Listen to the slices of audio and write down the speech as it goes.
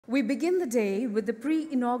We begin the day with the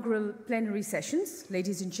pre-inaugural plenary sessions.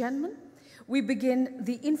 Ladies and gentlemen, we begin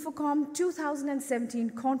the INFOCOM 2017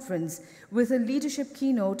 conference with a leadership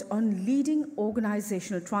keynote on leading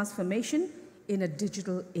organizational transformation in a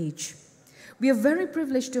digital age. We are very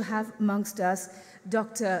privileged to have amongst us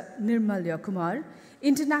Dr. Nirmalya Kumar,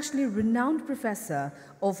 internationally renowned professor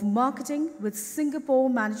of marketing with Singapore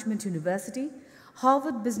Management University,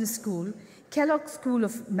 Harvard Business School, Kellogg School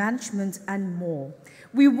of Management, and more.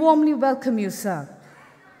 We warmly welcome you, sir.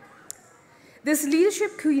 This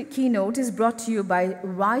leadership keynote is brought to you by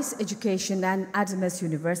Rice Education and Adamas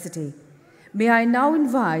University. May I now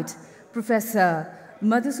invite Professor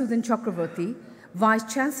Madhusudan Chakravarti,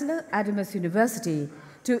 Vice Chancellor, Adamas University,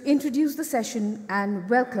 to introduce the session and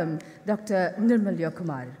welcome Dr. Nirmalya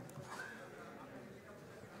Kumar.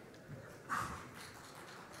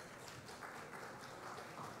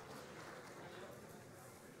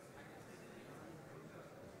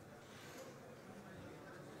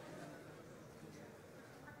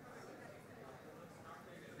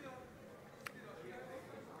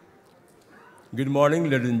 Good morning,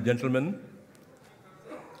 ladies and gentlemen.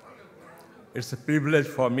 It's a privilege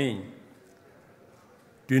for me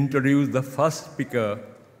to introduce the first speaker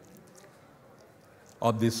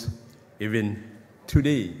of this event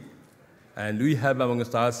today. And we have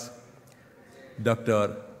amongst us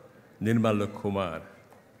Dr. Nirmalya Kumar.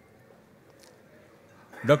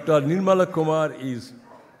 Dr. Nirmalya Kumar is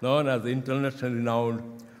known as the internationally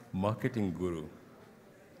renowned marketing guru.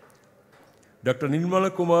 Dr.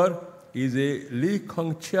 Nirmalya Kumar is a Lee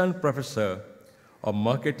Kong Chian Professor of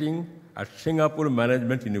Marketing at Singapore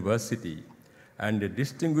Management University and a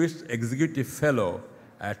Distinguished Executive Fellow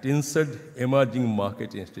at INSEAD Emerging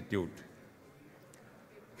Markets Institute.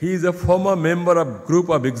 He is a former member of Group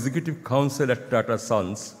of Executive Council at Tata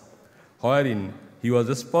Sons, wherein he was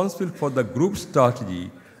responsible for the group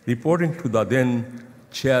strategy, reporting to the then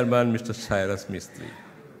chairman, Mr. Cyrus Mistry.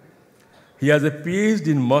 He has a PhD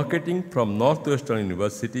in marketing from Northwestern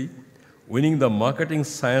University, winning the Marketing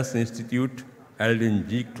Science Institute Aldin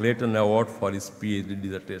G. Clayton Award for his PhD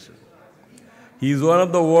dissertation. He is one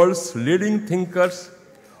of the world's leading thinkers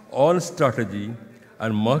on strategy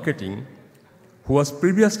and marketing, who was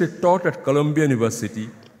previously taught at Columbia University,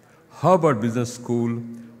 Harvard Business School,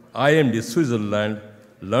 IMD Switzerland,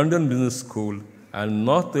 London Business School, and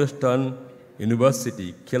Northwestern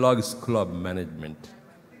University Kellogg School of Management.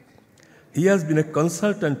 He has been a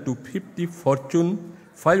consultant to 50 Fortune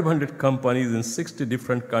 500 companies in 60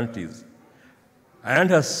 different countries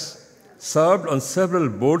and has served on several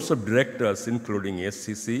boards of directors, including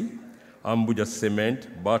SCC, Ambuja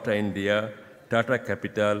Cement, Bata India, Tata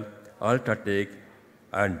Capital, Ultratech,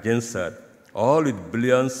 and Gensar, all with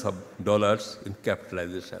billions of dollars in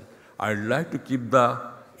capitalization. I'd like to keep the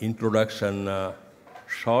introduction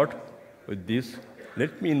short with this.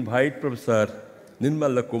 Let me invite Professor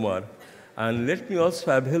Nirmalya Kumar, and let me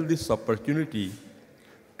also avail this opportunity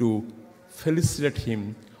to felicitate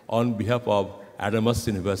him on behalf of Adamas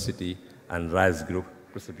University and Rice Group.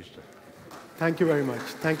 Thank you very much.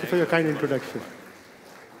 Thank you for your kind introduction.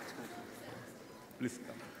 Please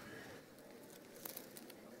come.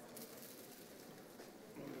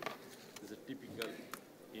 It's a typical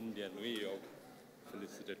Indian way of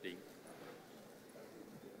felicitating.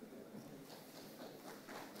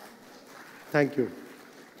 Thank you.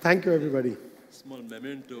 Thank you, everybody. Small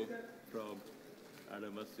memento from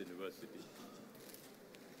Adamas University.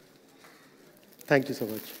 Thank you so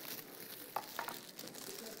much.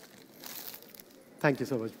 Thank you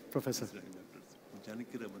so much, Professor.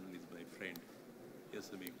 Janaki Ramanan is my friend. Yes,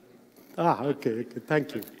 Amir. Ah, okay.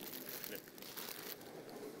 Thank you.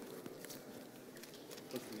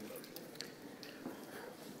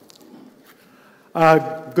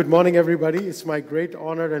 Good morning, everybody. It's my great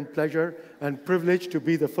honor and pleasure and privilege to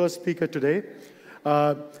be the first speaker today.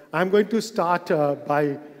 I'm going to start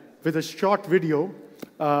with a short video,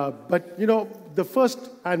 but the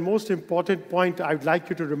first and most important point I'd like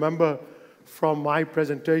you to remember from my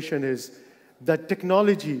presentation is that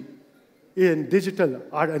technology and digital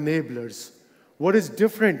are enablers. What is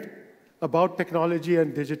different about technology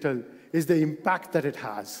and digital is the impact that it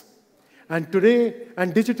has. And today,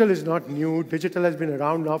 and digital is not new, digital has been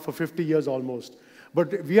around now for 50 years almost,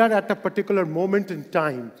 but we are at a particular moment in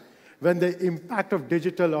time when the impact of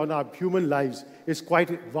digital on our human lives is quite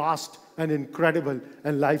vast and incredible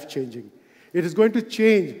and life-changing. It is going to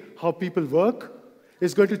change how people work,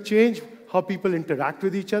 it's going to change how people interact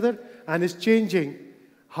with each other, and it's changing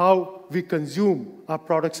how we consume our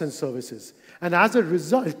products and services. And as a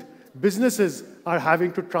result, businesses are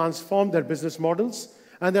having to transform their business models,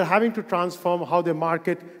 and they're having to transform how they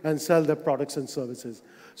market and sell their products and services.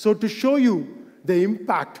 So to show you the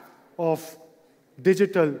impact of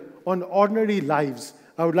digital on ordinary lives,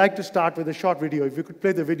 I would like to start with a short video. If you could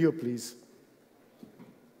play the video, please.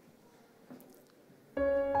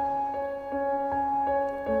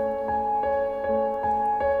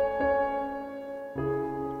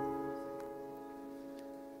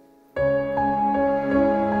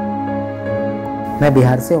 मैं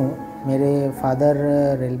बिहार से हूँ। मेरे father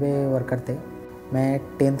railway worker थे। मैं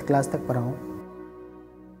 10th class तक पढ़ा हूँ।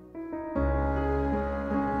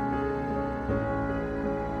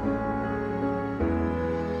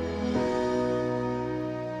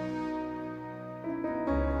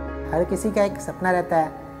 हर किसी का एक सपना रहता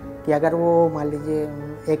है कि अगर वो मान लीजिए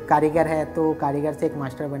एक कारीगर है तो कारीगर से एक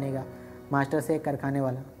मास्टर बनेगा, मास्टर से एक कारखाने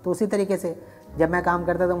वाला। तो उसी तरीके से जब मैं काम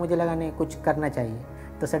करता तो मुझे लगा नहीं कुछ करना चाहिए,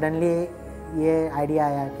 तो सडनली ये आइडिया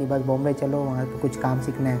आया कि बस बॉम्बे चलो, वहाँ पे कुछ काम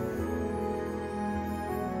सीखना है।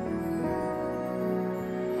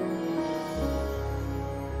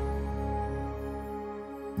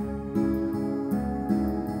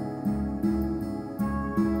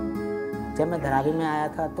 जब मैं धारावी में आया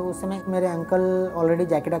था तो उस समय मेरे अंकल ऑलरेडी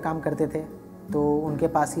जैकेट का काम करते थे, तो उनके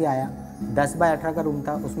पास ही आया। 10 बाय 18 का रूम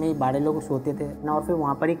था, उसमें ही बड़े लोग सोते थे ना, और फिर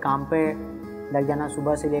वहाँ पर ही काम पे लग जाना,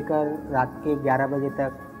 सुबह से लेकर रात के 11 बजे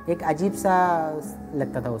तक। एक अजीब सा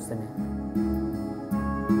लगता था उस समय।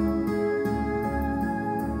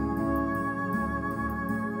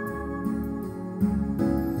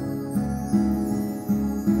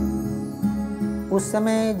 उस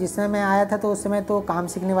समय जिस समय मैं आया था तो उस समय तो काम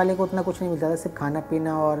सीखने वाले को उतना कुछ नहीं मिलता था, सिर्फ खाना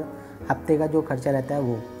पीना और हफ्ते का जो खर्चा रहता है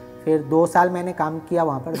वो। फिर 2 साल मैंने काम किया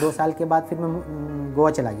वहाँ पर। 2 साल के बाद फिर मैं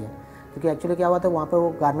गोवा चला गया, क्योंकि एक्चुअली क्या हुआ था वहाँ पर वो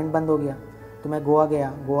गारमेंट बंद हो गया, तो मैं गोवा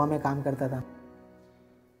गया। गोवा में काम करता था।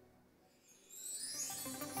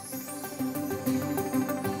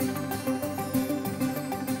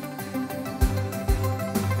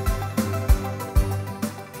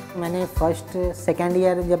 मैंने फर्स्ट सेकेंड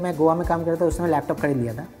ईयर जब मैं गोवा में काम करता था उस समय लैपटॉप खरीद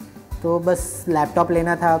लिया था। तो बस लैपटॉप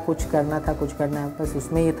लेना था, कुछ करना था, बस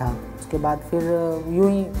उसमें ही था। उसके बाद फिर यूँ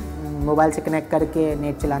ही मोबाइल से कनेक्ट करके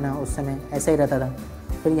नेट चलाना, उस समय ऐसा ही रहता था।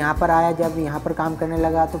 फिर यहाँ पर आया, जब यहाँ पर काम करने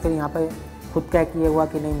लगा तो फिर यहाँ पर खुद का ये हुआ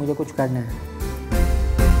कि नहीं मुझे कुछ करना है।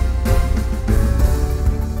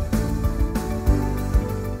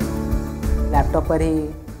 लैपटॉप पर ही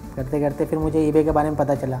करते करते फिर मुझे ईबे के बारे में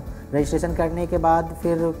पता चला। रजिस्ट्रेशन करने के बाद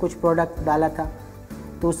फिर कुछ प्रोडक्ट डाला था,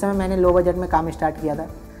 तो उस समय मैंने लो बजट में काम स्टार्ट किया था।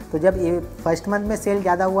 तो जब ये फर्स्ट मंथ में सेल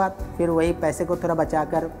ज़्यादा हुआ, फिर वही पैसे को थोड़ा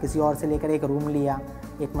बचाकर किसी और से लेकर एक रूम लिया,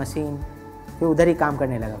 एक मशीन, फिर उधर ही काम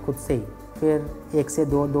करने लगा खुद से ही। फिर 1 से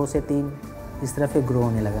 2, 2 से 3, इस तरह फिर ग्रो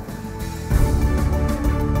होने लगा।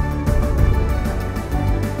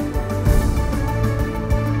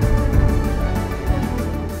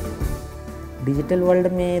 डिजिटल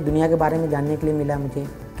वर्ल्ड में दुनिया के बारे में जानने के लिए मिला मुझे,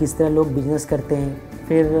 किस तरह लोग बिजनेस करते हैं।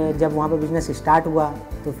 फिर जब वहाँ पर बिजनेस स्टार्ट हुआ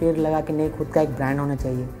तो फिर लगा कि नहीं खुद का एक ब्रांड होना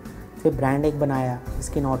चाहिए। फिर ब्रांड एक बनाया,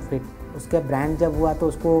 स्किन आउटफिट। उसके ब्रांड जब हुआ तो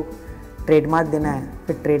उसको ट्रेडमार्क देना है,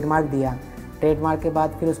 फिर ट्रेडमार्क दिया। ट्रेडमार्क के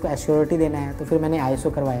बाद फिर उसको एश्योरिटी देना है, तो फिर मैंने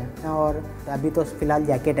ISO करवाया। और अभी तो फ़िलहाल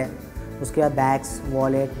जैकेट है, उसके बाद बैग्स,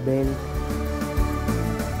 वॉलेट, बेल्ट।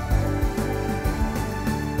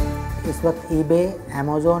 इस वक्त eBay,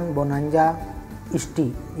 Amazon, बोनांजा, इष्टी,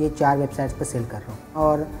 ये 4 वेबसाइट्स पर सेल कर रहा हूँ।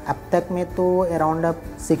 और अब तक में तो अराउंड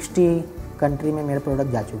 60 कंट्री में मेरे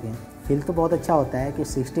प्रोडक्ट जा चुके हैं। फील तो बहुत अच्छा होता है कि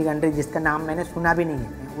 60 कंट्री जिसका नाम मैंने सुना भी नहीं है,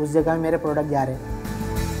 उस जगह में मेरे प्रोडक्ट जा रहे हैं।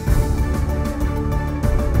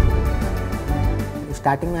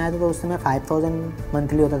 स्टार्टिंग में आया था तो उस समय 5000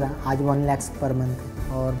 मंथली होता था, आज 1 लाख पर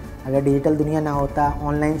मंथ। और अगर डिजिटल दुनिया ना होता,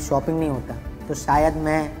 ऑनलाइन शॉपिंग नहीं होता, तो शायद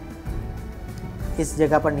मैं इस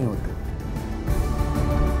जगह पर नहीं होता।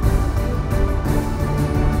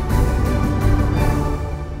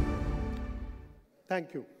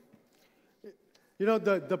 Thank you. You know,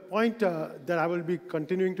 the point that I will be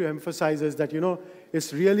continuing to emphasize is that, you know,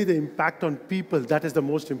 it's really the impact on people that is the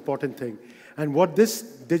most important thing. And what this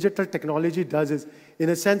digital technology does is, in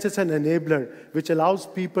a sense, it's an enabler which allows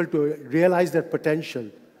people to realize their potential.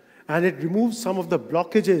 And it removes some of the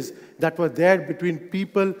blockages that were there between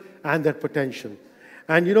people and their potential.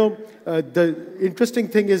 And, you know, the interesting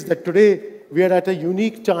thing is that today we are at a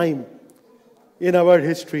unique time in our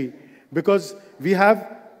history, because we have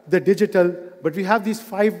the digital, but we have these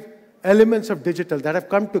 5 elements of digital that have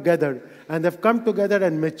come together, and they've come together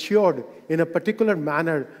and matured in a particular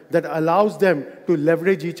manner that allows them to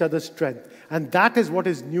leverage each other's strength. And that is what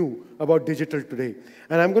is new about digital today.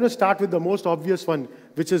 And I'm going to start with the most obvious one,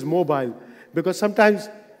 which is mobile. Because sometimes,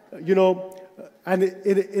 you know, and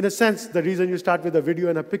in a sense, the reason you start with a video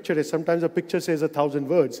and a picture is sometimes a picture says 1,000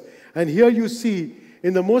 words. And here you see,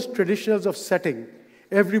 in the most traditional of setting,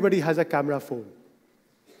 everybody has a camera phone.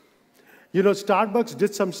 You know, Starbucks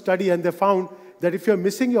did some study and they found that if you're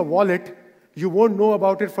missing your wallet, you won't know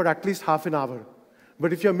about it for at least half an hour.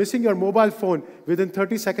 But if you're missing your mobile phone, within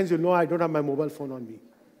 30 seconds, you'll know I don't have my mobile phone on me.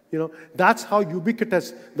 You know, that's how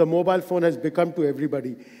ubiquitous the mobile phone has become to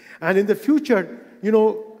everybody. And in the future, you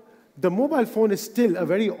know, the mobile phone is still a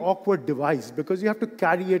very awkward device because you have to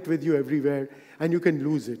carry it with you everywhere and you can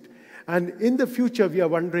lose it. And in the future, we are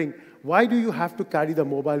wondering, why do you have to carry the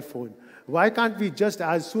mobile phone? Why can't we just,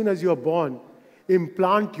 as soon as you are born,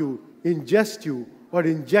 implant you, ingest you, or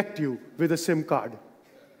inject you with a SIM card?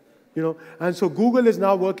 You know, and so Google is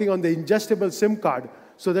now working on the ingestible SIM card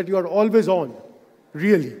so that you are always on,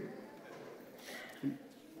 really.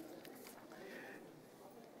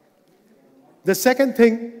 The second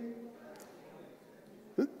thing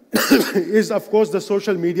is, of course, the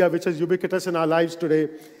social media, which is ubiquitous in our lives today.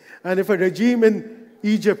 And if a regime in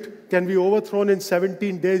Egypt can be overthrown in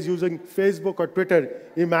 17 days using Facebook or Twitter,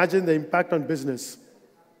 imagine the impact on business.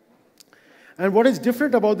 And what is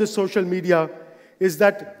different about this social media is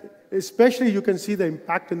that, especially you can see the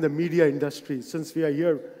impact in the media industry, since we are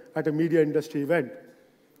here at a media industry event.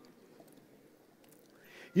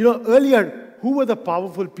 You know, earlier, who were the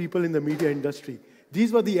powerful people in the media industry?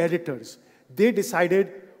 These were the editors. They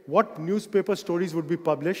decided what newspaper stories would be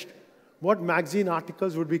published, what magazine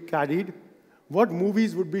articles would be carried, what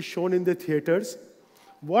movies would be shown in the theaters,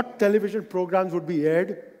 what television programs would be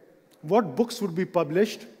aired, what books would be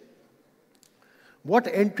published, what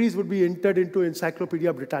entries would be entered into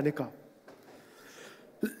Encyclopedia Britannica.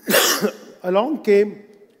 Along came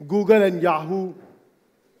Google and Yahoo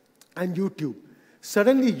and YouTube.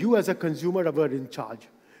 Suddenly, you as a consumer were in charge.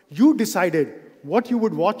 You decided what you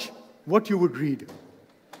would watch, what you would read.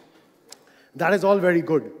 That is all very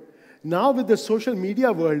good. Now, with the social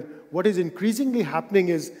media world, what is increasingly happening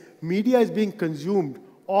is media is being consumed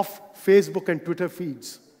off Facebook and Twitter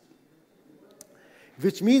feeds,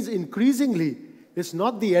 which means increasingly it's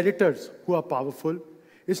not the editors who are powerful.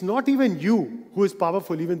 It's not even you who is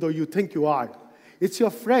powerful, even though you think you are. It's your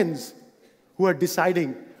friends who are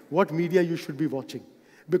deciding what media you should be watching,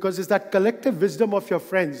 because it's that collective wisdom of your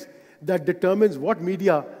friends that determines what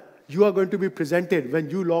media you are going to be presented when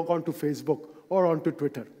you log on to Facebook or onto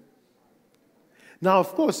Twitter. Now,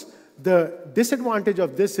 of course, the disadvantage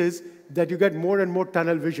of this is that you get more and more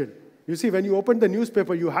tunnel vision. You see, when you opened the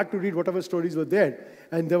newspaper, you had to read whatever stories were there,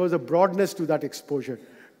 and there was a broadness to that exposure.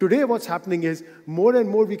 Today, what's happening is more and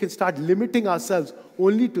more we can start limiting ourselves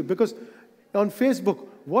only to, because on Facebook,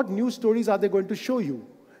 what news stories are they going to show you?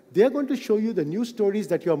 They're going to show you the news stories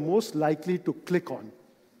that you're most likely to click on.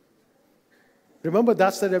 Remember,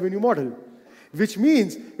 that's the revenue model, which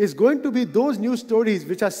means it's going to be those news stories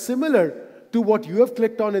which are similar to what you have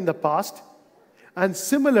clicked on in the past and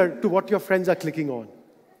similar to what your friends are clicking on,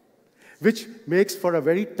 which makes for a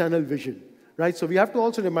very tunnel vision, right? So we have to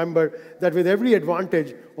also remember that with every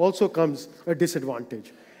advantage also comes a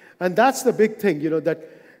disadvantage. And that's the big thing, you know, that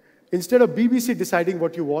instead of BBC deciding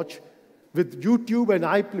what you watch, with YouTube and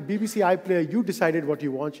BBC iPlayer, you decided what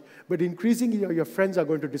you watch, but increasingly your friends are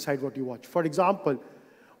going to decide what you watch. For example,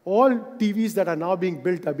 all TVs that are now being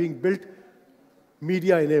built are being built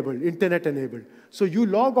media-enabled, internet-enabled. So you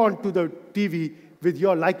log on to the TV with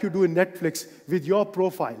your, like you do in Netflix, with your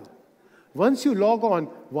profile. Once you log on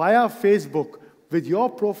via Facebook with your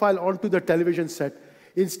profile onto the television set,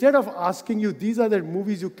 instead of asking you, these are the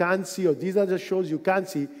movies you can see or these are the shows you can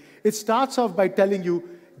see, it starts off by telling you,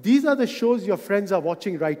 these are the shows your friends are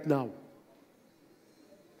watching right now.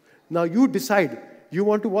 Now you decide, you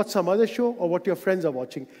want to watch some other show or what your friends are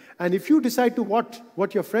watching. And if you decide to watch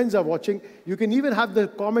what your friends are watching, you can even have the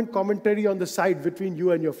commentary on the side between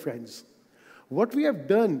you and your friends. What we have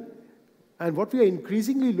done and what we are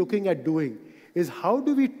increasingly looking at doing is how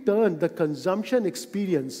do we turn the consumption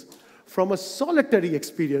experience from a solitary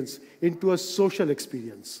experience into a social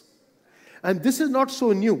experience. And this is not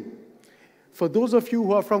so new. For those of you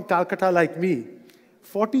who are from Calcutta like me,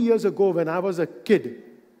 40 years ago when I was a kid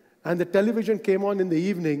and the television came on in the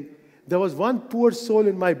evening, there was one poor soul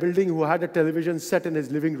in my building who had a television set in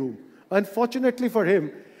his living room. Unfortunately for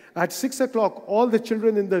him, at 6 o'clock, all the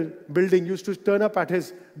children in the building used to turn up at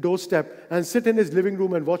his doorstep and sit in his living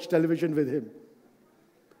room and watch television with him.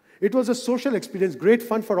 It was a social experience, great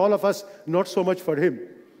fun for all of us, not so much for him.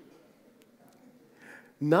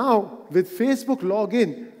 Now, with Facebook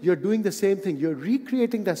login, you're doing the same thing. You're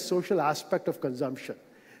recreating that social aspect of consumption.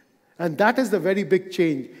 And that is the very big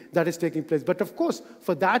change that is taking place. But of course,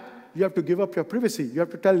 for that, you have to give up your privacy. You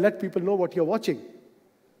have to let people know what you're watching.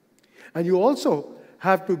 And you also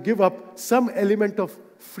have to give up some element of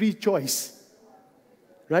free choice,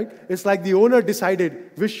 right? It's like the owner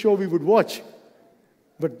decided which show we would watch.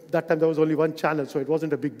 But that time there was only one channel, so it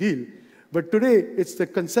wasn't a big deal. But today, it's the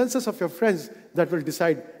consensus of your friends that will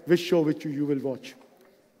decide which show which you will watch.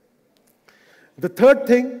 The third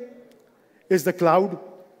thing is the cloud.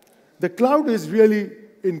 The cloud is really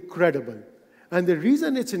incredible. And the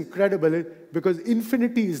reason it's incredible is because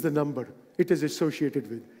infinity is the number it is associated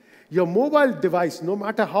with. Your mobile device, no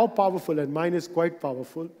matter how powerful, and mine is quite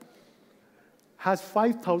powerful, has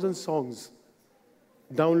 5,000 songs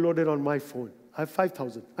downloaded on my phone. I have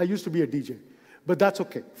 5,000. I used to be a DJ, but that's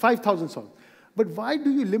okay. 5,000 songs. But why do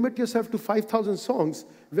you limit yourself to 5,000 songs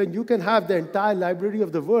when you can have the entire library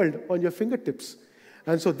of the world on your fingertips?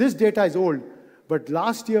 And so this data is old, but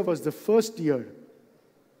last year was the first year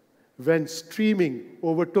when streaming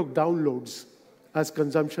overtook downloads as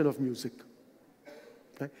consumption of music.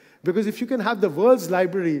 Right? Because if you can have the world's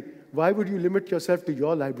library, why would you limit yourself to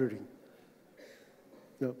your library?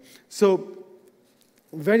 No. So,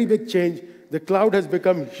 very big change. The cloud has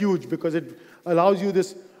become huge because it allows you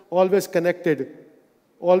this always connected,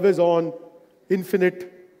 always on,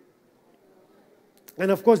 infinite.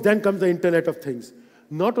 And of course, then comes the Internet of Things.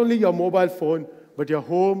 Not only your mobile phone, but your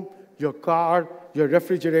home, your car, your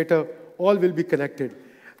refrigerator, all will be connected.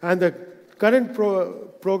 And the current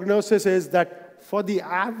prognosis is that for the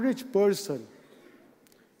average person,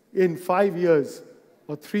 in 5 years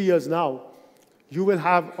or 3 years now, you will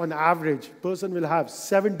have, on average, person will have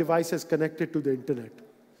 7 devices connected to the internet.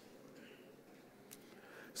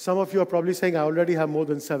 Some of you are probably saying, I already have more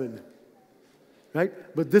than 7, right?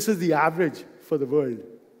 But this is the average for the world.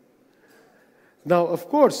 Now, of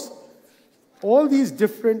course, all these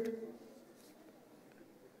different,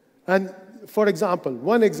 and for example,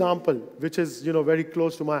 one example, which is very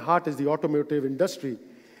close to my heart, is the automotive industry.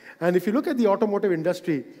 And if you look at the automotive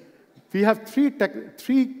industry, we have three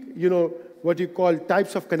what you call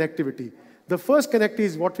types of connectivity. The first connectivity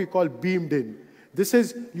is what we call beamed in. This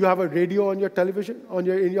is, you have a radio on your television,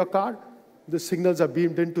 in your car, the signals are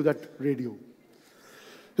beamed into that radio.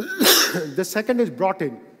 The second is brought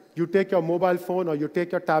in. You take your mobile phone or you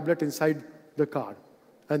take your tablet inside the car,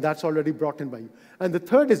 and that's already brought in by you. And the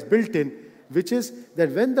third is built in, which is that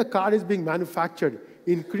when the car is being manufactured,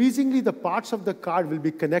 increasingly the parts of the car will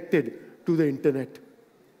be connected to the internet,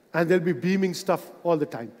 and they'll be beaming stuff all the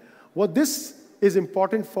time. What this is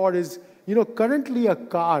important for is, currently a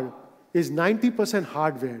car is 90%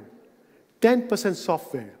 hardware, 10%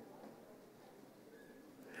 software.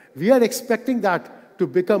 We are expecting that to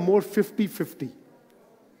become more 50-50.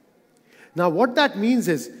 Now, what that means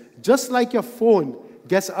is, just like your phone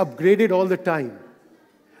gets upgraded all the time,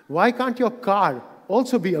 why can't your car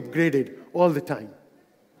also be upgraded all the time?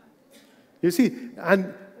 You see,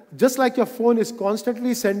 and just like your phone is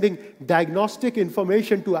constantly sending diagnostic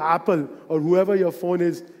information to Apple or whoever your phone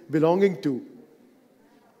is belonging to,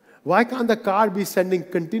 why can't the car be sending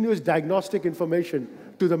continuous diagnostic information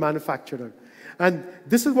to the manufacturer? And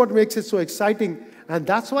this is what makes it so exciting. And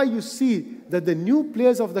that's why you see that the new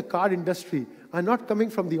players of the car industry are not coming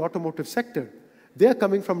from the automotive sector. They're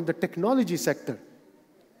coming from the technology sector,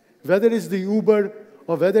 whether it's the Uber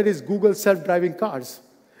or whether it's Google self-driving cars.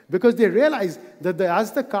 Because they realize that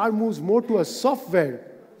as the car moves more to a software,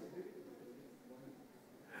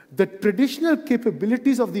 the traditional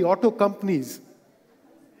capabilities of the auto companies,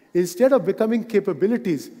 instead of becoming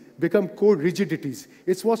capabilities, become core rigidities.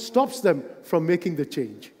 It's what stops them from making the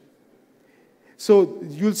change. So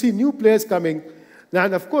you'll see new players coming.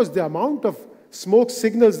 And of course, the amount of smoke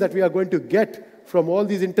signals that we are going to get from all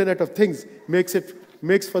these Internet of Things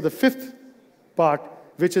makes for the fifth part,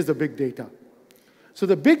 which is the big data. So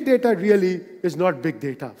the big data really is not big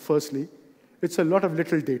data, firstly. It's a lot of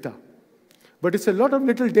little data. But it's a lot of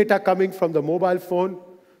little data coming from the mobile phone,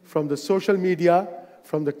 from the social media,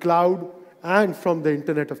 from the cloud, and from the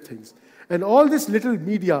Internet of Things. And all this little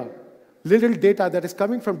media, little data that is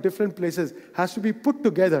coming from different places has to be put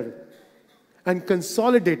together and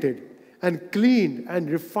consolidated and cleaned and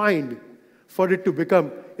refined for it to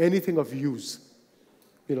become anything of use.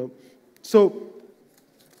 So,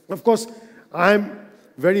 of course, I'm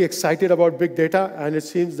very excited about big data, and it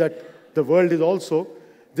seems that the world is also.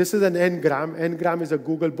 This is an Ngram. Ngram is a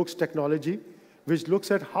Google Books technology, which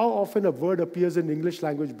looks at how often a word appears in English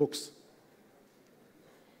language books.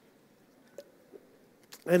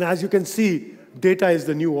 And as you can see, data is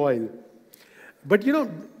the new oil. But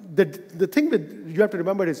the thing that you have to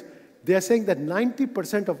remember is, they are saying that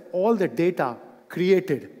 90% of all the data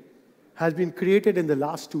created has been created in the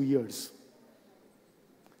last 2 years.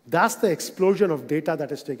 That's the explosion of data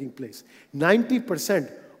that is taking place.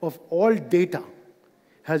 90% of all data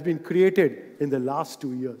has been created in the last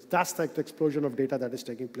 2 years. That's like the explosion of data that is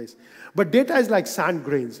taking place. But data is like sand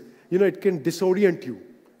grains. You know, it can disorient you.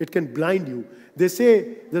 It can blind you. They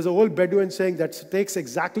say, there's an old Bedouin saying that it takes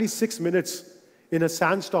exactly 6 minutes in a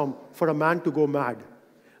sandstorm for a man to go mad.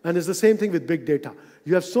 And it's the same thing with big data.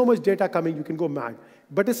 You have so much data coming, you can go mad.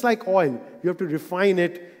 But it's like oil. You have to refine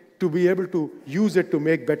it to be able to use it to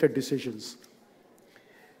make better decisions.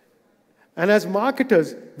 And as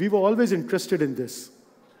marketers, we were always interested in this.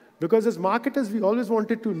 Because as marketers, we always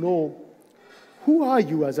wanted to know, who are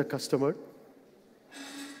you as a customer?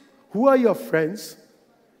 Who are your friends?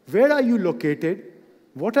 Where are you located?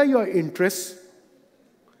 What are your interests?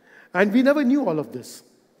 And we never knew all of this.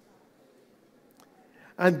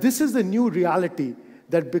 And this is the new reality,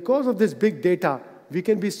 that because of this big data, we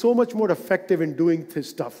can be so much more effective in doing this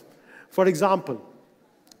stuff. For example,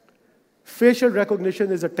 facial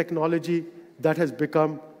recognition is a technology that has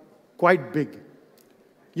become quite big.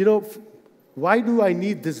 You know, why do I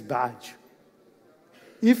need this badge?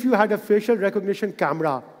 If you had a facial recognition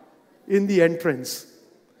camera in the entrance,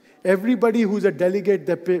 everybody who's a delegate,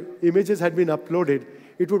 the images had been uploaded,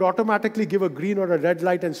 it would automatically give a green or a red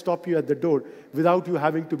light and stop you at the door without you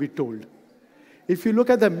having to be told. If you look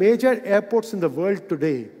at the major airports in the world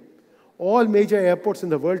today, all major airports in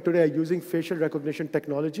the world today are using facial recognition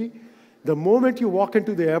technology. The moment you walk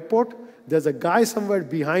into the airport, there's a guy somewhere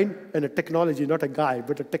behind, and a technology, not a guy,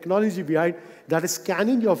 but a technology behind that is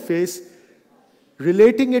scanning your face,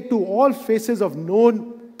 relating it to all faces of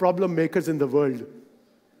known problem makers in the world.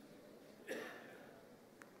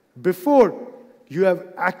 Before you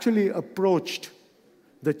have actually approached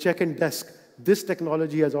the check-in desk, this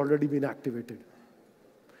technology has already been activated.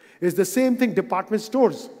 It's the same thing department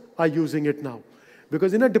stores are using it now.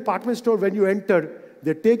 Because in a department store, when you enter,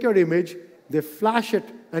 they take your image, they flash it,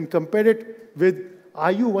 and compare it with,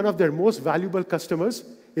 are you one of their most valuable customers,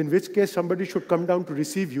 in which case somebody should come down to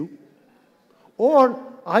receive you? Or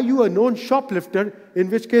are you a known shoplifter, in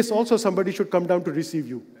which case also somebody should come down to receive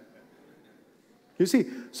you? You see,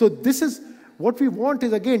 so this is what we want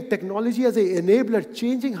is, again, technology as an enabler,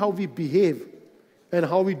 changing how we behave and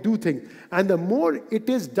how we do things. And the more it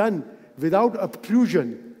is done without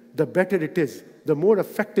obtrusion, the better it is, the more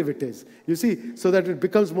effective it is. You see, so that it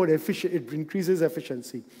becomes more efficient, it increases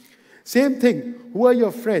efficiency. Same thing, who are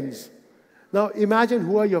your friends? Now imagine,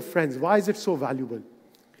 who are your friends? Why is it so valuable?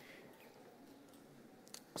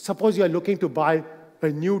 Suppose you are looking to buy a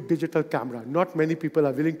new digital camera. Not many people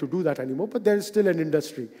are willing to do that anymore, but there is still an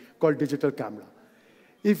industry called digital camera.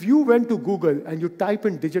 If you went to Google and you type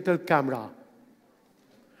in digital camera,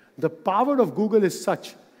 the power of Google is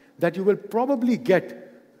such that you will probably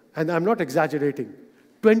get, and I'm not exaggerating,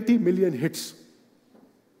 20 million hits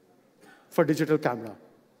for digital camera.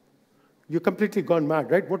 You're completely gone mad,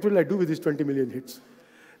 right? What will I do with these 20 million hits?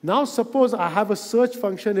 Now suppose I have a search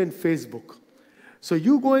function in Facebook. So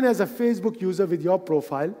you go in as a Facebook user with your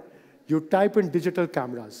profile, you type in digital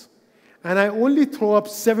cameras. And I only throw up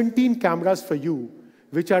 17 cameras for you,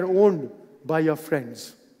 which are owned by your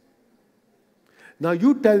friends. Now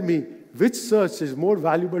you tell me, which search is more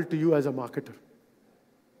valuable to you as a marketer?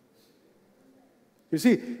 You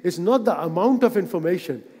see, it's not the amount of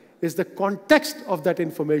information, it's the context of that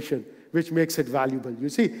information which makes it valuable. You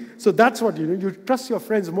see, so that's what, you trust your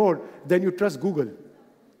friends more than you trust Google.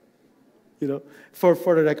 For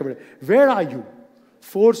a recommendation. Where are you?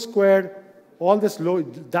 Foursquare, all this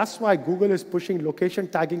that's why Google is pushing location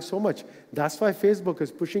tagging so much. That's why Facebook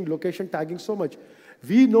is pushing location tagging so much.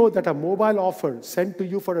 We know that a mobile offer sent to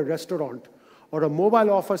you for a restaurant or a mobile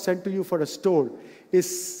offer sent to you for a store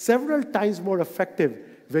is several times more effective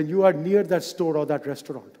when you are near that store or that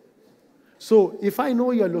restaurant. So if I know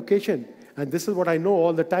your location, and this is what I know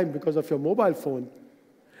all the time because of your mobile phone,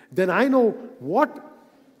 then I know what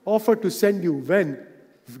offer to send you when,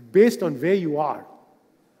 based on where you are.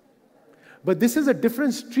 But this is a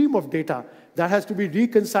different stream of data that has to be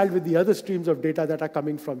reconciled with the other streams of data that are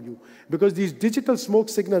coming from you. Because these digital smoke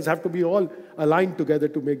signals have to be all aligned together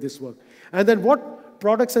to make this work. And then what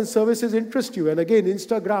products and services interest you? And again,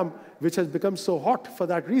 Instagram, which has become so hot for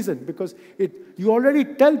that reason, because you already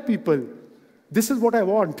tell people, this is what I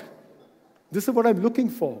want. This is what I'm looking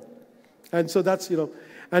for. And so that's,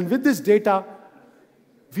 and with this data,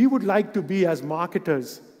 we would like to be, as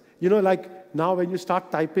marketers, like now when you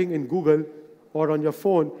start typing in Google or on your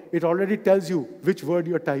phone, it already tells you which word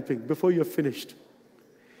you're typing before you're finished.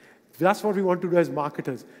 That's what we want to do as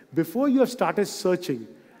marketers. Before you have started searching,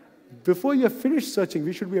 before you have finished searching,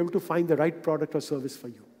 we should be able to find the right product or service for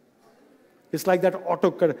you. It's like that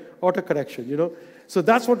auto-correction, So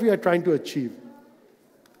that's what we are trying to achieve.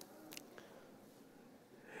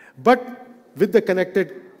 But with the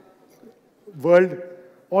connected world,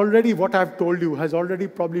 already what I've told you has already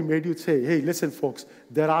probably made you say, hey, listen, folks,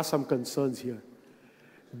 there are some concerns here.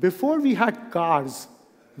 Before we had cars,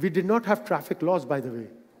 we did not have traffic laws, by the way.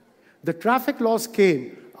 The traffic laws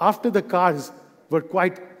came after the cars were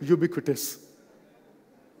quite ubiquitous.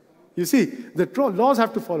 You see, the laws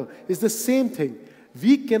have to follow. It's the same thing.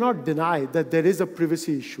 We cannot deny that there is a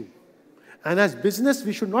privacy issue. And as business,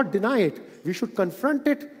 we should not deny it. We should confront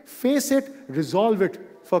it, face it, resolve it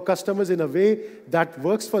for customers in a way that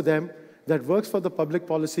works for them, that works for the public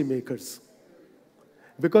policy makers.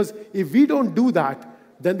 Because if we don't do that,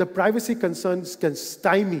 then the privacy concerns can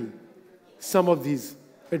stymie some of these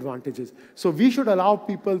advantages. So we should allow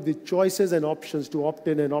people the choices and options to opt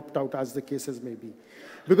in and opt out, as the cases may be.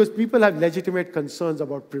 Because people have legitimate concerns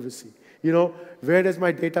about privacy. You know, where is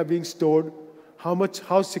my data being stored?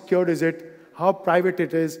 How secure is it? How private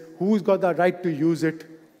it is? Who's got the right to use it?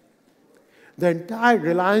 The entire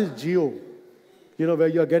Reliance Jio, you know, where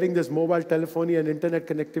you're getting this mobile telephony and internet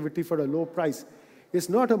connectivity for a low price, it's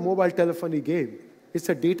not a mobile telephony game. It's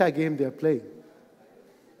a data game they're playing.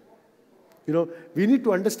 You know, we need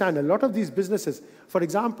to understand a lot of these businesses. For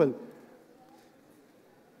example,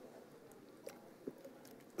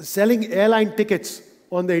 selling airline tickets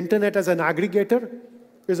on the internet as an aggregator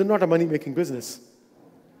is not a money-making business.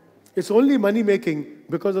 It's only money-making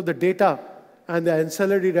because of the data and the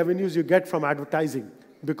ancillary revenues you get from advertising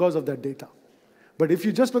because of that data. But if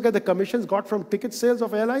you just look at the commissions got from ticket sales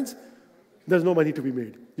of airlines, there's no money to be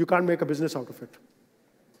made. You can't make a business out of it.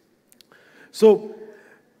 So,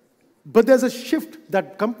 but there's a shift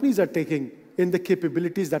that companies are taking in the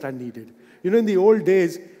capabilities that are needed. You know, in the old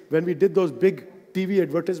days, when we did those big TV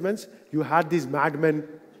advertisements, you had these madmen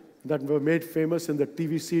that were made famous in the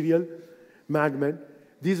TV serial, Mad Men.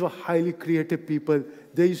 These were highly creative people.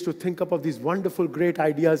 They used to think up of these wonderful, great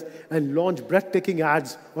ideas and launch breathtaking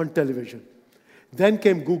ads on television. Then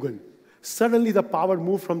came Google. Suddenly, the power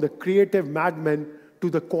moved from the creative madmen to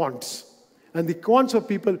the quants. And the quants were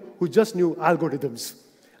people who just knew algorithms.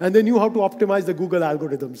 And they knew how to optimize the Google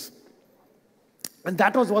algorithms. And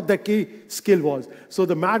that was what their key skill was. So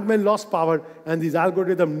the madmen lost power, and these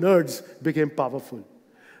algorithm nerds became powerful.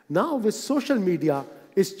 Now, with social media,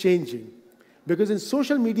 it's changing. Because in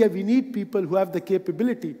social media, we need people who have the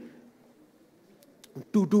capability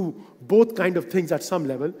to do both kind of things at some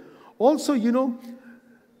level. Also, you know,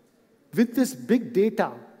 with this big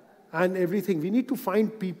data and everything, we need to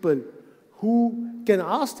find people who can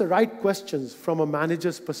ask the right questions from a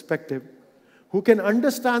manager's perspective, who can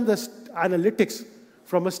understand the analytics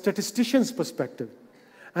from a statistician's perspective,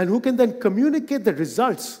 and who can then communicate the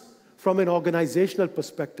results from an organizational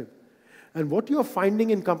perspective. And what you're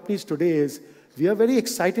finding in companies today is we are very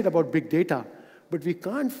excited about big data, but we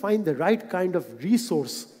can't find the right kind of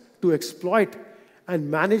resource to exploit and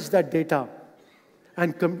manage that data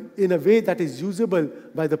and in a way that is usable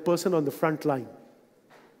by the person on the front line.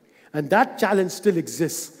 And that challenge still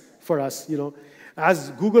exists for us. You know,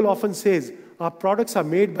 as Google often says, our products are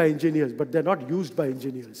made by engineers, but they're not used by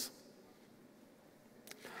engineers.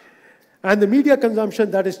 And the media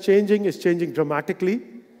consumption that is changing dramatically.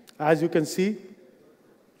 As you can see,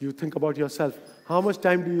 you think about yourself. How much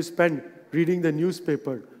time do you spend reading the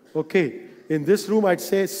newspaper? Okay, in this room, I'd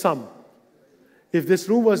say some. If this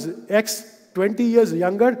room was X 20 years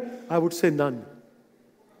younger, I would say none.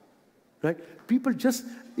 Right? People just,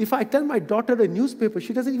 if I tell my daughter a newspaper,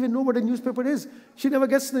 she doesn't even know what a newspaper is. She never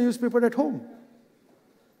gets the newspaper at home.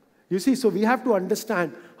 You see, so we have to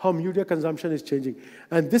understand how media consumption is changing.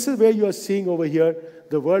 And this is where you are seeing over here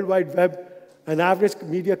the World Wide Web, an average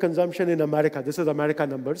media consumption in America. This is America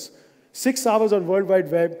numbers. 6 hours on World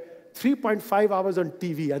Wide Web, 3.5 hours on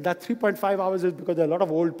TV. And that 3.5 hours is because there are a lot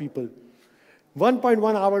of old people.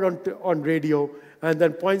 1.1 hour on radio, and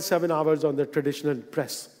then 0.7 hours on the traditional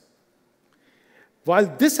press. While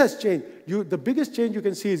this has changed, the biggest change you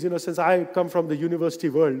can see is, you know, since I come from the university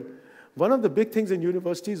world, one of the big things in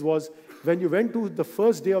universities was when you went to the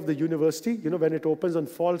first day of the university, you know, when it opens on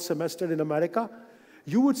fall semester in America,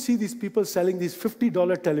 you would see these people selling these $50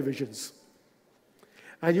 televisions.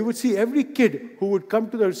 And you would see every kid who would come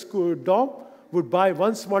to the school dorm would buy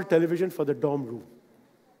one small television for the dorm room.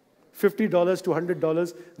 $50 to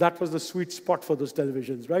 $100, that was the sweet spot for those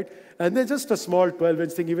televisions, right? And they're just a small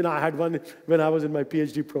 12-inch thing. Even I had one when I was in my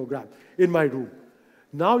PhD program in my room.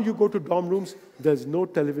 Now you go to dorm rooms, there's no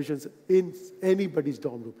televisions in anybody's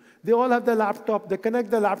dorm room. They all have their laptop. They connect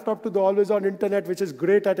their laptop to the always-on internet, which is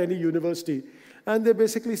great at any university. And they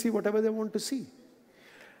basically see whatever they want to see.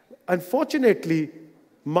 Unfortunately,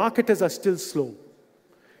 marketers are still slow.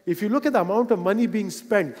 If you look at the amount of money being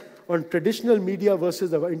spent on traditional media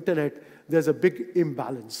versus the internet, there's a big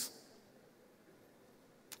imbalance.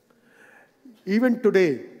 Even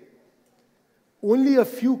today, only a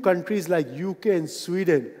few countries like UK and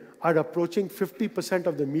Sweden are approaching 50%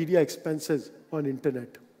 of the media expenses on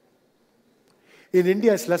internet. In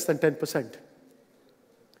India, it's less than 10%.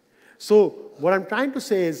 So what I'm trying to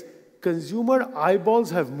say is consumer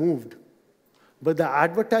eyeballs have moved, but the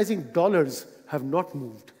advertising dollars have not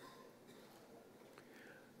moved.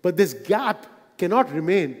 But this gap cannot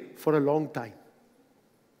remain for a long time.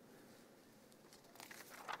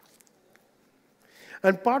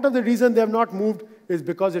 And part of the reason they have not moved is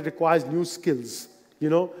because it requires new skills. You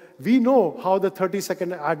know, we know how the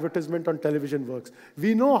 30-second advertisement on television works.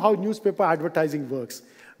 We know how newspaper advertising works.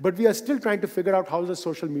 But we are still trying to figure out how does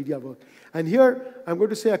social media work. And here, I'm going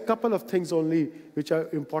to say a couple of things only which are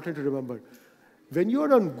important to remember. When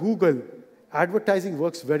you're on Google, advertising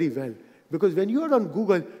works very well. Because when you're on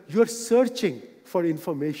Google, you're searching for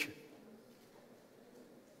information.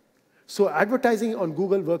 So advertising on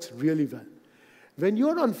Google works really well. When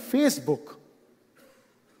you're on Facebook,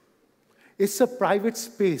 it's a private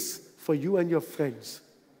space for you and your friends.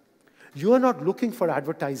 You are not looking for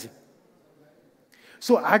advertising.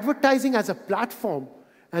 So advertising as a platform,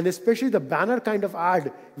 and especially the banner kind of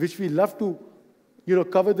ad, which we love to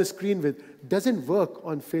cover the screen with, doesn't work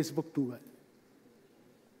on Facebook too well.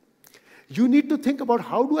 You need to think about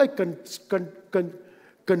how do I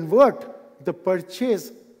convert the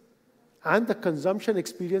purchase and the consumption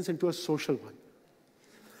experience into a social one.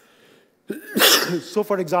 So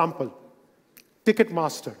for example,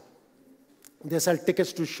 Ticketmaster, they sell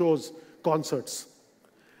tickets to shows, concerts.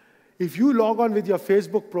 If you log on with your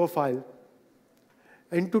Facebook profile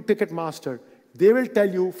into Ticketmaster, they will tell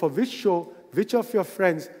you for which show, which of your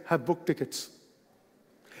friends have booked tickets.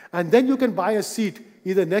 And then you can buy a seat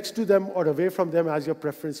either next to them or away from them as your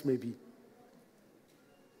preference may be.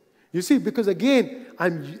 You see, because again,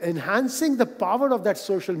 I'm enhancing the power of that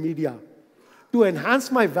social media to enhance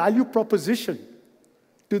my value proposition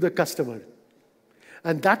to the customer.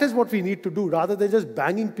 And that is what we need to do, rather than just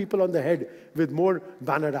banging people on the head with more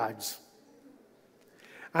banner ads.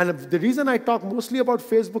 And the reason I talk mostly about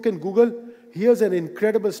Facebook and Google, here's an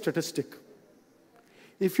incredible statistic.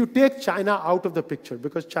 If you take China out of the picture,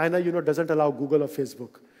 because China, doesn't allow Google or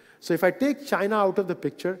Facebook. So if I take China out of the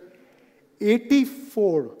picture,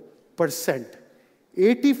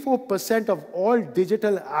 84% of all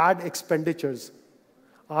digital ad expenditures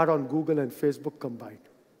are on Google and Facebook combined.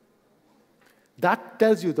 That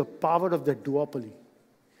tells you the power of the duopoly.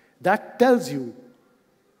 That tells you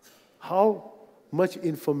how much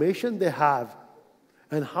information they have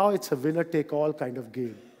and how it's a winner-take-all kind of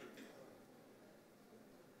game.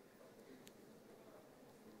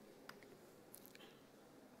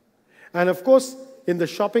 And of course, in the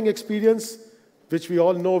shopping experience, which we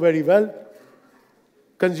all know very well,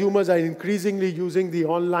 consumers are increasingly using the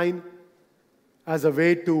online as a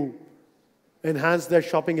way to enhance their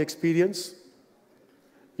shopping experience.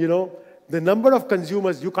 The number of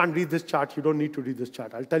consumers, you can't read this chart, you don't need to read this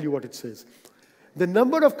chart, I'll tell you what it says. The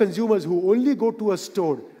number of consumers who only go to a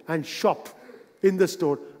store and shop in the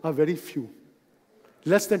store are very few,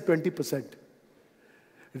 less than 20%.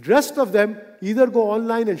 The rest of them either go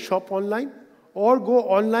online and shop online, or go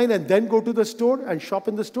online and then go to the store and shop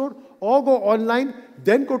in the store, or go online,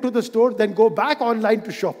 then go to the store, then go back online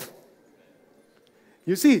to shop.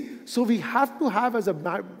 You see, so we have to have as a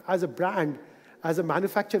brand, as a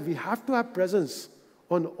manufacturer, we have to have presence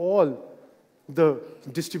on all the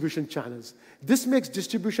distribution channels. This makes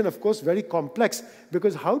distribution, of course, very complex,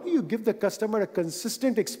 because how do you give the customer a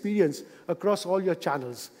consistent experience across all your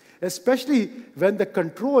channels? Especially when the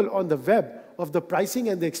control on the web of the pricing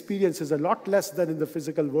and the experience is a lot less than in the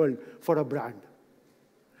physical world for a brand.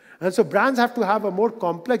 And so brands have to have a more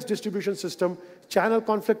complex distribution system. Channel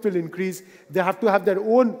conflict will increase. They have to have their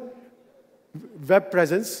own web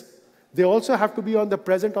presence. They also have to be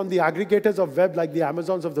present on the aggregators of web like the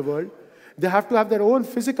Amazons of the world. They have to have their own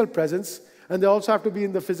physical presence, and they also have to be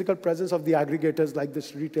in the physical presence of the aggregators like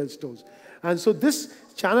the retail stores. And so this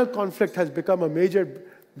channel conflict has become a major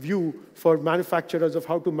view for manufacturers of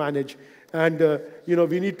how to manage. And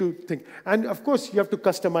we need to think. And of course, you have to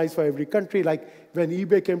customize for every country. Like when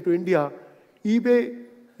eBay came to India, eBay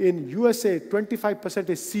in USA, 25%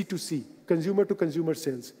 is C2C, consumer to consumer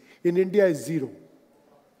sales. In India, is 0.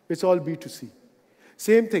 It's all B2C.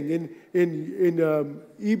 Same thing, in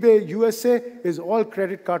eBay USA is all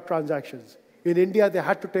credit card transactions. In India, they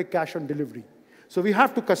had to take cash on delivery. So we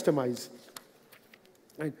have to customize.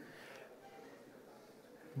 Right?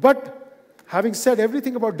 But having said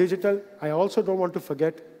everything about digital, I also don't want to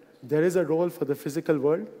forget there is a role for the physical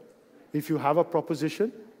world. if you have a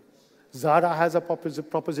proposition, Zara has a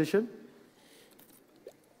proposition,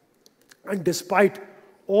 and despite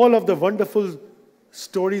all of the wonderful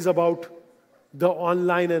stories about the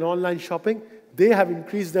online and online shopping, they have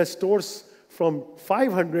increased their stores from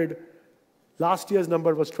 500. Last year's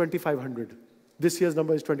number was 2,500. This year's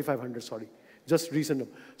number is 2,500, sorry. Just recent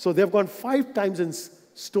number. So they've gone 5 times in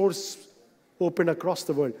stores open across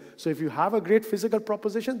the world. So if you have a great physical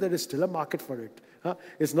proposition, there is still a market for it.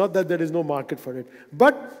 It's not that there is no market for it.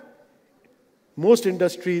 But most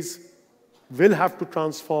industries will have to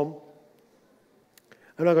transform.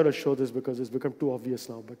 I'm not going to show this because it's become too obvious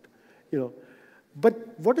now, but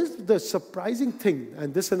But what is the surprising thing,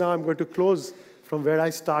 and this is now I'm going to close from where I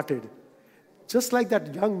started. Just like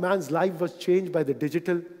that young man's life was changed by the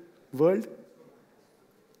digital world,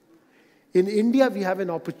 in India we have an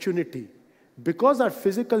opportunity. Because our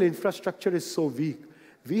physical infrastructure is so weak,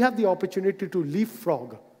 we have the opportunity to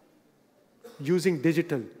leapfrog using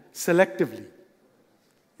digital selectively.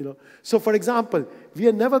 So for example, we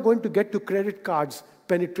are never going to get to credit cards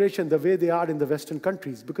penetration the way they are in the Western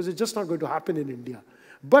countries, because it's just not going to happen in India.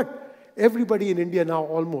 But everybody in India now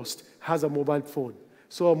almost has a mobile phone.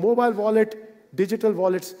 So a mobile wallet, digital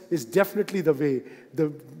wallets is definitely the way.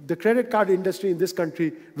 The credit card industry in this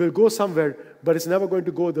country will go somewhere, but it's never going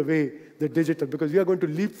to go the way the digital, because we are going to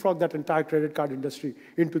leapfrog that entire credit card industry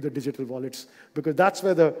into the digital wallets, because that's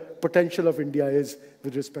where the potential of India is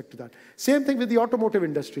with respect to that. Same thing with the automotive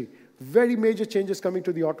industry. Very major changes coming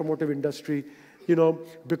to the automotive industry,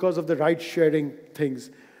 because of the ride-sharing things.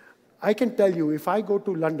 I can tell you, if I go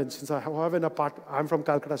to London, since I have an apartment, I'm from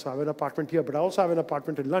Calcutta, so I have an apartment here, but I also have an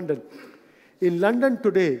apartment in London. In London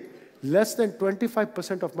today, less than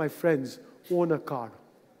 25% of my friends own a car.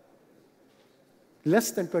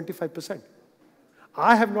 Less than 25%.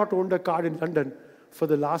 I have not owned a car in London for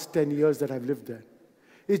the last 10 years that I've lived there.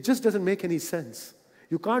 It just doesn't make any sense.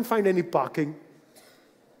 You can't find any parking.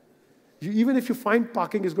 Even if you find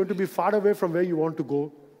parking, it's going to be far away from where you want to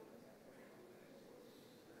go.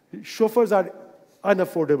 Chauffeurs are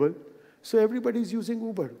unaffordable, so everybody's using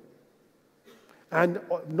Uber. And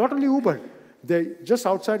not only Uber, just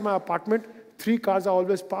outside my apartment, 3 cars are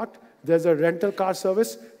always parked. There's a rental car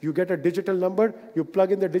service. You get a digital number. You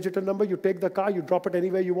plug in the digital number. You take the car. You drop it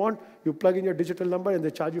anywhere you want. You plug in your digital number, and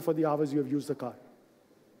they charge you for the hours you have used the car.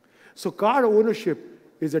 So car ownership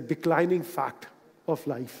is a declining fact of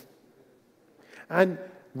life. And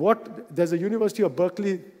there's a University of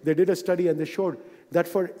Berkeley, they did a study, and they showed that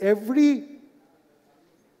for every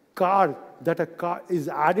car that is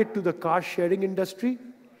added to the car sharing industry,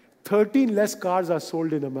 13 less cars are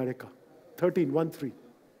sold in America. 13, 1-3.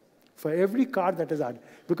 For every car that is added.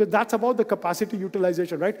 Because that's about the capacity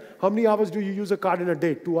utilization, right? How many hours do you use a car in a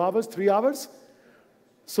day? 2 hours, 3 hours?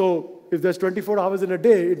 So if there's 24 hours in a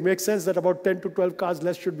day, it makes sense that about 10 to 12 cars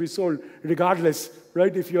less should be sold regardless,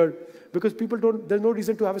 right? Because there's no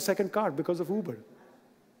reason to have a second car because of Uber.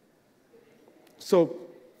 So,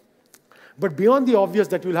 but beyond the obvious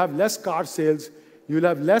that you'll have less car sales, you'll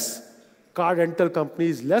have less car rental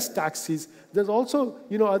companies, less taxis, there's also,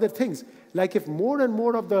 other things. Like if more and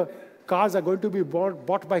more of the cars are going to be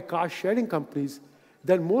bought by car sharing companies,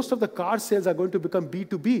 then most of the car sales are going to become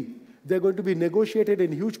B2B. They're going to be negotiated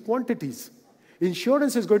in huge quantities.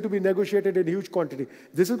 Insurance is going to be negotiated in huge quantity.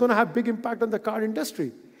 This is going to have big impact on the car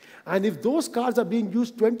industry. And if those cars are being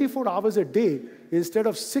used 24 hours a day, instead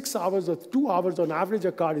of 6 hours or 2 hours on average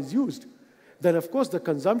a car is used, then of course the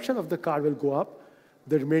consumption of the car will go up,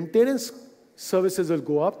 the maintenance services will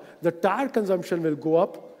go up, the tire consumption will go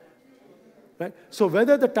up. Right? So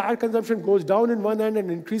whether the tire consumption goes down in one end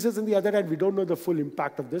and increases in the other end, we don't know the full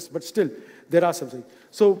impact of this, but still, there are some things.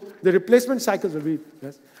 So the replacement cycles will be,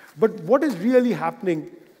 yes. But what is really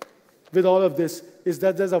happening with all of this is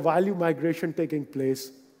that there's a value migration taking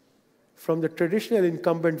place from the traditional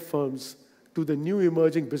incumbent firms to the new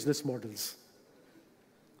emerging business models.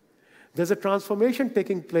 There's a transformation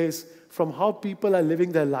taking place from how people are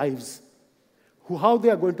living their lives, how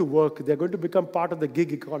they are going to work, they're going to become part of the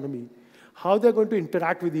gig economy, how they're going to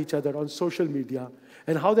interact with each other on social media,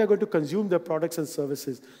 and how they're going to consume their products and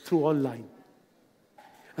services through online.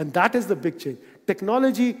 And that is the big change.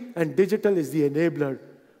 Technology and digital is the enabler,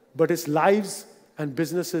 but it's lives and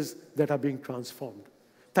businesses that are being transformed.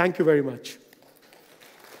 Thank you very much.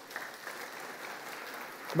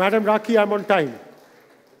 Madam Raki, I'm on time.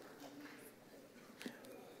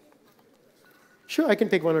 Sure, I can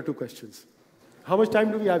take 1 or 2 questions. How much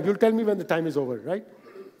time do we have? You'll tell me when the time is over, right?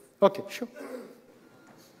 Okay, sure.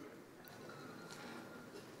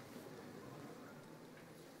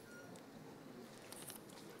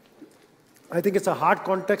 I think it's a hard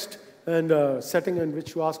context and setting in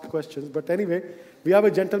which to ask questions. But anyway, we have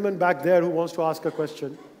a gentleman back there who wants to ask a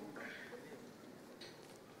question.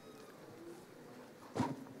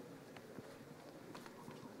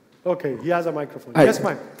 Okay, he has a microphone. Hi. Yes,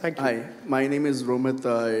 ma'am. Thank you. Hi, my name is Romit.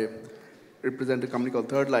 I represent a company called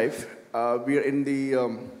Third Life. We are in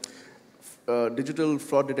the digital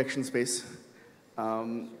fraud detection space.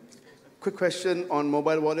 Quick question on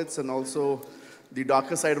mobile wallets and also the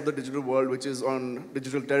darker side of the digital world, which is on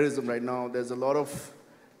digital terrorism right now. There's a lot of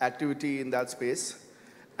activity in that space.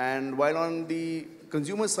 And while on the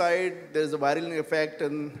consumer side, there's a viral effect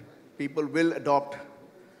and people will adopt.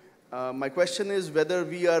 My question is whether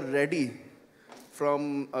we are ready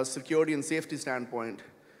from a security and safety standpoint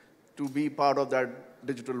to be part of that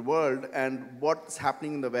digital world, and what's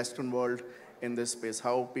happening in the Western world in this space,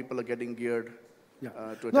 how people are getting geared to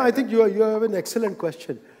attack. No, I think you have an excellent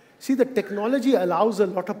question. See, the technology allows a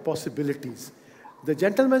lot of possibilities. The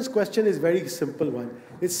gentleman's question is a very simple one.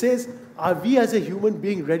 It says, are we as a human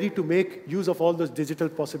being ready to make use of all those digital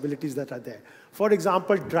possibilities that are there? For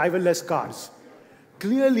example, driverless cars.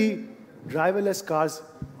 Clearly, driverless cars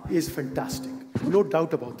is fantastic. No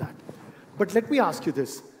doubt about that. But let me ask you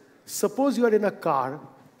this. Suppose you are in a car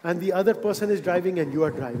and the other person is driving and you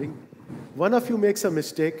are driving. One of you makes a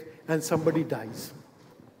mistake and somebody dies.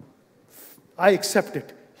 I accept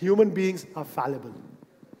it. Human beings are fallible.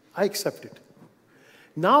 I accept it.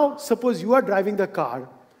 Now, suppose you are driving the car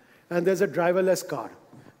and there's a driverless car.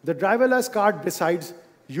 The driverless car decides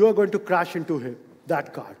you are going to crash into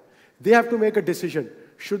that car. They have to make a decision.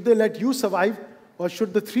 Should they let you survive, or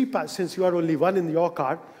should the since you are only one in your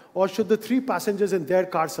car, or should the 3 passengers in their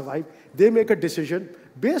car survive? They make a decision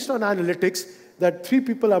based on analytics that 3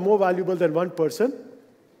 people are more valuable than 1 person.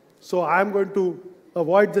 So I'm going to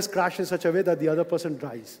avoid this crash in such a way that the other person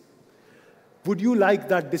dies. Would you like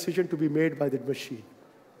that decision to be made by the machine?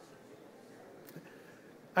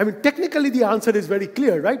 I mean, technically the answer is very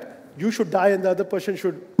clear, right? You should die and the other person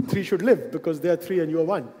 3 should live because they are 3 and you are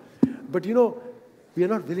 1. But you know, we are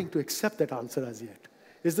not willing to accept that answer as yet.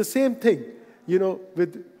 It's the same thing, you know,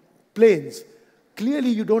 with planes. Clearly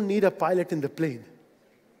you don't need a pilot in the plane,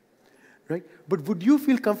 right? But would you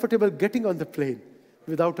feel comfortable getting on the plane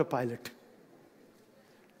without a pilot?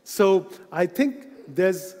 So I think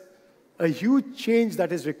there's a huge change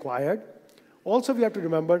that is required. Also, we have to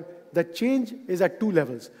remember that change is at 2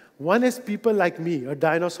 levels. One is people like me, a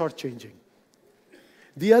dinosaur changing.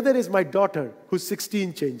 The other is my daughter, who's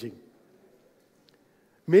 16, changing.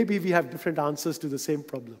 Maybe we have different answers to the same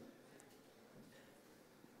problem.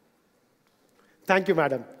 Thank you,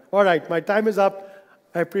 madam. All right, my time is up.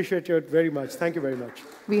 I appreciate you very much. Thank you very much.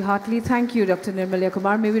 We heartily thank you, Dr. Nirmalya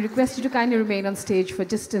Kumar. May we request you to kindly remain on stage for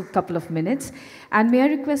just a couple of minutes. And may I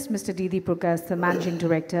request Mr. Didi Prakash, the Managing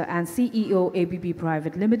Director and CEO, ABB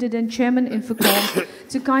Private Limited, and Chairman, INFOCOM,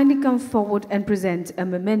 to kindly come forward and present a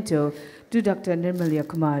memento to Dr. Nirmalya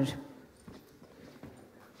Kumar.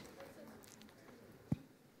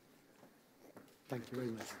 Thank you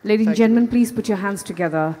very much. Ladies and gentlemen, please put your hands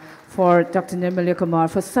together for Dr. Nirmalya Kumar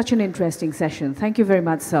for such an interesting session. Thank you very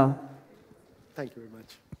much, sir. Thank you very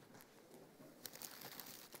much.